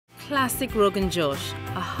classic Rogan Josh,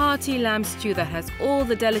 a hearty lamb stew that has all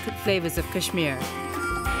the delicate flavours of Kashmir.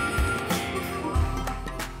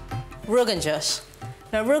 Rogan Josh.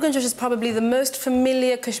 Now, Rogan Josh is probably the most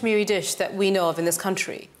familiar Kashmiri dish that we know of in this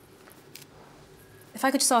country. If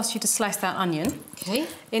I could just ask you to slice that onion. Okay.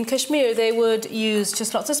 In Kashmir, they would use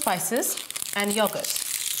just lots of spices and yogurt.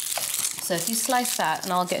 So if you slice that,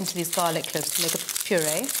 and I'll get into these garlic cloves to make a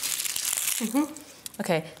puree.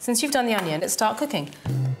 Okay, since you've done the onion, let's start cooking.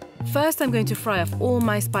 First, I'm going to fry off all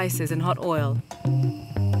my spices in hot oil.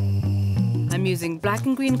 I'm using black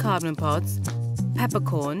and green cardamom pods,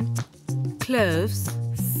 peppercorn, cloves,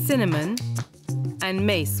 cinnamon, and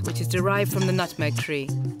mace, which is derived from the nutmeg tree.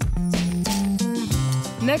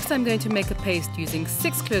 Next, I'm going to make a paste using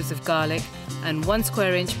 6 cloves of garlic and 1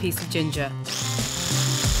 square-inch piece of ginger.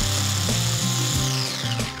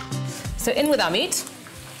 So in with our meat.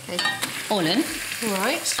 Okay. All in.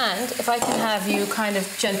 Right. And if I can have you kind of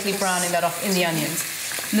gently browning that off in the onions.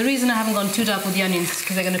 And the reason I haven't gone too dark with the onions is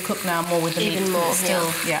because they're going to cook now more with the meat. Even more, still,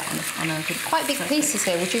 yeah. On a good quite big pieces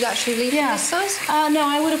here. Would you actually leave them this size? No,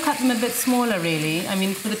 I would have cut them a bit smaller, really. I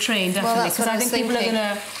mean, for the train, definitely. Because I think people are going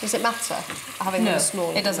to... Does it matter having them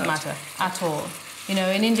small? No, it doesn't matter at all. You know,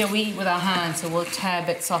 in India, we eat with our hands, so we'll tear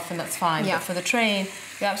bits off and that's fine. Yeah. But for the train,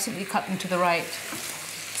 you absolutely cut them to the right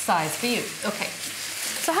size for you. Okay.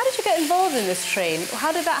 So how did you get involved in this train?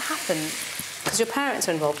 How did that happen? Because your parents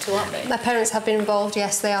are involved too, aren't they? My parents have been involved,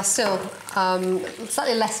 yes. They are still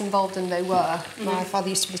slightly less involved than they were. My father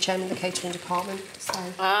used to be the chairman of the catering department, so...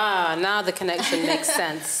 Ah, now the connection makes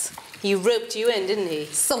sense. He roped you in, didn't he?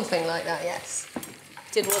 Something like that, yes.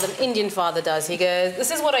 Did what an Indian father does. He goes,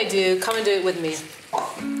 this is what I do, come and do it with me.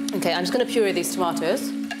 Okay, I'm just going to puree these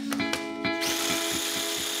tomatoes.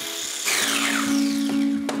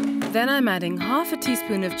 Then I'm adding half a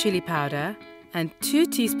teaspoon of chili powder and 2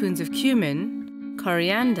 teaspoons of cumin,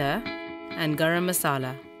 coriander, and garam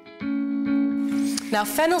masala. Now,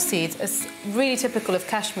 fennel seeds is really typical of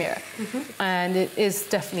Kashmir, and it is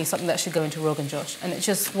definitely something that should go into Rogan Josh, and it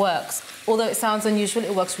just works. Although it sounds unusual,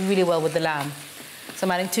 it works really well with the lamb. So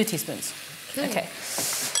I'm adding 2 teaspoons. Okay.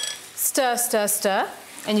 Stir, stir, stir.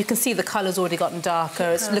 And you can see the colour's already gotten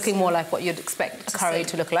darker. It's looking more like what you'd expect a curry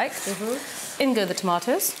to look like. In go the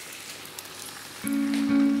tomatoes.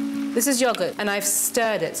 This is yogurt, and I've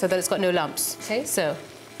stirred it so that it's got no lumps. Okay. So,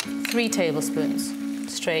 3 tablespoons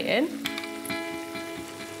straight in.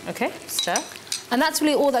 Okay, stir. And that's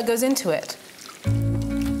really all that goes into it.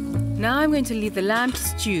 Now I'm going to leave the lamb to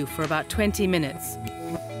stew for about 20 minutes.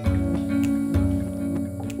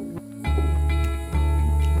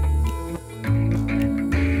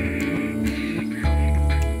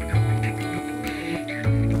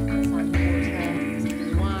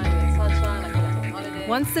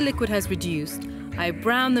 Once the liquid has reduced, I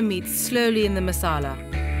brown the meat slowly in the masala.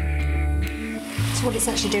 So what it's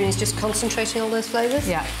actually doing is just concentrating all those flavours?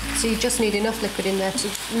 Yeah. So you just need enough liquid in there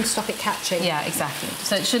to stop it catching? Yeah, exactly.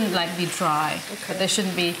 So it shouldn't, like, be dry. Okay. But there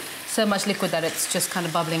shouldn't be so much liquid that it's just kind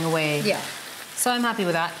of bubbling away. Yeah. So I'm happy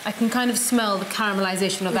with that. I can kind of smell the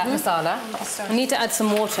caramelization of that masala. I need to add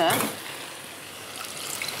some water.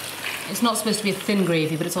 It's not supposed to be a thin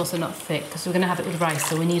gravy, but it's also not thick, because we're going to have it with rice,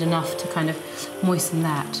 so we need enough to kind of moisten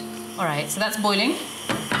that. All right, so that's boiling.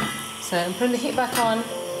 So I'm putting the heat back on,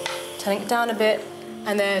 turning it down a bit,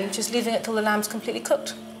 and then just leaving it till the lamb's completely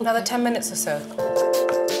cooked. Another 10 minutes or so.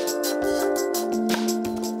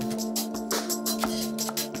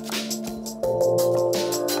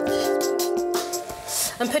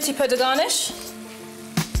 And petit peu de garnish.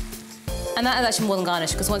 And that is actually more than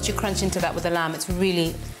garnish, because once you crunch into that with the lamb, it's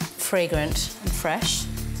really fragrant and fresh.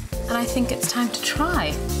 And I think it's time to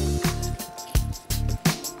try.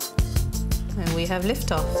 And we have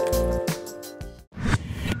liftoff.